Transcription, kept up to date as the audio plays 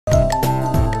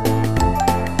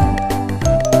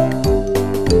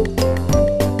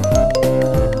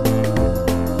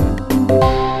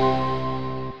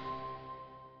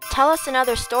us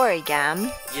another story,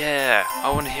 Gam. Yeah,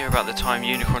 I want to hear about the time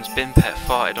Unicorn's bin pet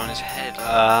farted on his head.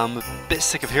 A bit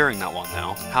sick of hearing that one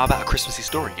now. How about a Christmassy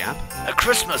story, Gam? A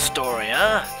Christmas story,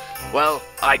 huh? Well,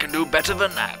 I can do better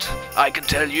than that. I can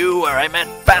tell you where I met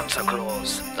Banta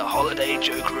Claus, the holiday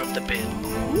joker of the bin.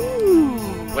 Ooh.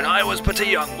 When I was but a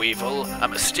young weevil, a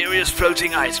mysterious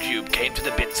floating ice cube came to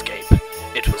the binscape.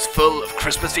 It was full of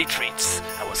Christmassy treats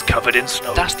and was covered in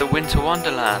snow. That's the Winter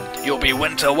Wonderland. You'll be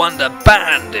Winter Wonder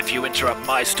banned if you interrupt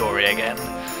my story again.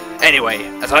 Anyway,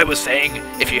 as I was saying,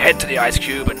 if you head to the ice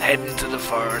cube and head into the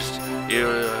forest,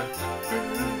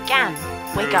 Gam,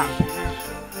 wake up.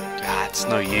 Ah, it's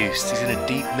no use. He's in a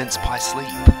deep mince pie sleep.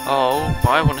 Oh, but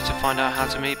I wanted to find out how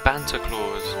to meet Banta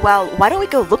Claus. Well, why don't we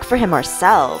go look for him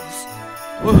ourselves?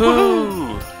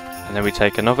 Woohoo! And then we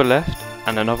take another left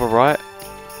and another right,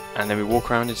 and then we walk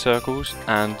around in circles,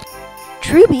 and...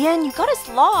 Drewbian, you got us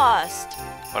lost.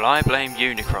 Well, I blame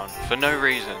Unicron for no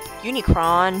reason.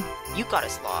 Unicron, you got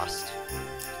us lost.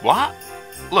 What?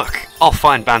 Look, I'll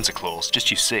find Banta Claus, just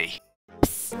you see.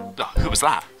 Oh, who was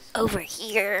that? Over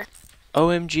here.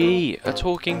 OMG, a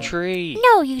talking tree.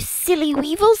 No, you silly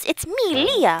weevils, it's me,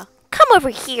 Leah. Come over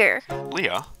here.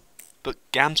 Leah? But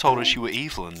Gam told us you were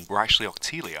evil and were actually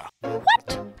Octelia.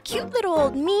 What? Cute little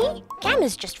old me? Gam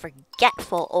is just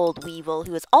forgetful old weevil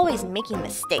who is always making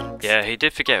mistakes. Yeah, he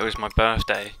did forget it was my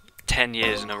birthday. 10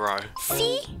 years in a row.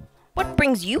 See? What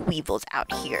brings you weevils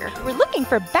out here? We're looking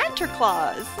for Banta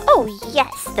Claus. Oh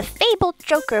yes, the fabled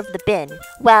joker of the bin.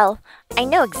 Well, I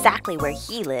know exactly where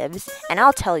he lives, and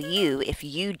I'll tell you if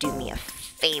you do me a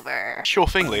favor. Sure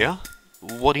thing, Leah.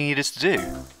 What do you need us to do?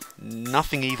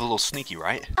 Nothing evil or sneaky,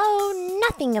 right? Oh,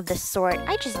 nothing of the sort.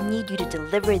 I just need you to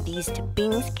deliver these to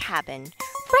Bing's cabin.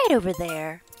 Right over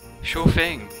there. Sure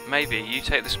thing. Maybe you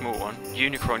take the small one,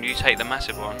 Unicron you take the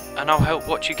massive one, and I'll help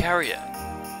watch you carry it.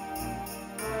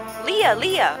 Leah,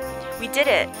 we did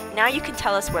it. Now you can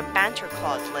tell us where Banta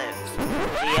Claus lives.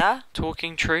 Leah?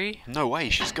 Talking tree? No way,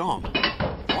 she's gone.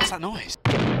 What's that noise?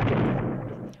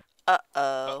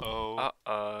 Uh-oh.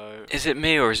 Uh-oh. Is it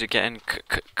me or is it getting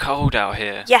cold out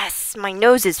here? Yes, my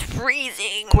nose is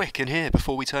freezing. Quick, in here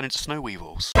before we turn into snow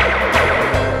weevils.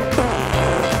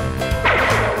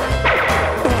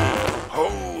 Ho,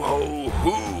 ho,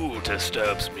 who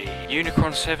disturbs me?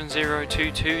 Unicron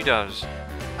 7022 does.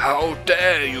 How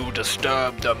dare you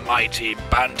disturb the mighty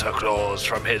Banta Claus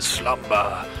from his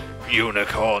slumber,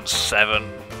 Unicorn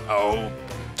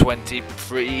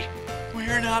 7023?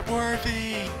 We're not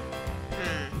worthy.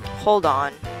 Hold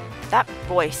on. That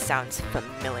voice sounds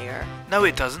familiar. No,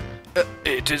 it doesn't.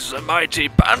 It is the mighty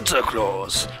Banta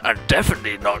Claus, and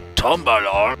definitely not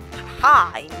Tombalor.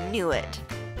 Ha! I knew it.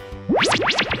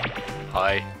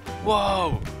 Hi.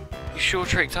 Whoa! You sure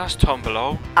tricked us,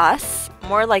 Tombalol. Us?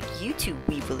 More like you two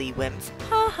weevilly wimps.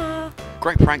 Ha ha.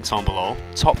 Great prank, Tombalol.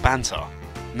 Top banter.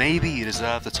 Maybe you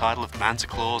deserve the title of Banta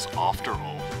Claus after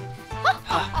all.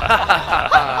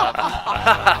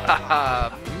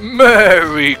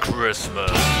 Merry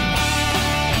Christmas.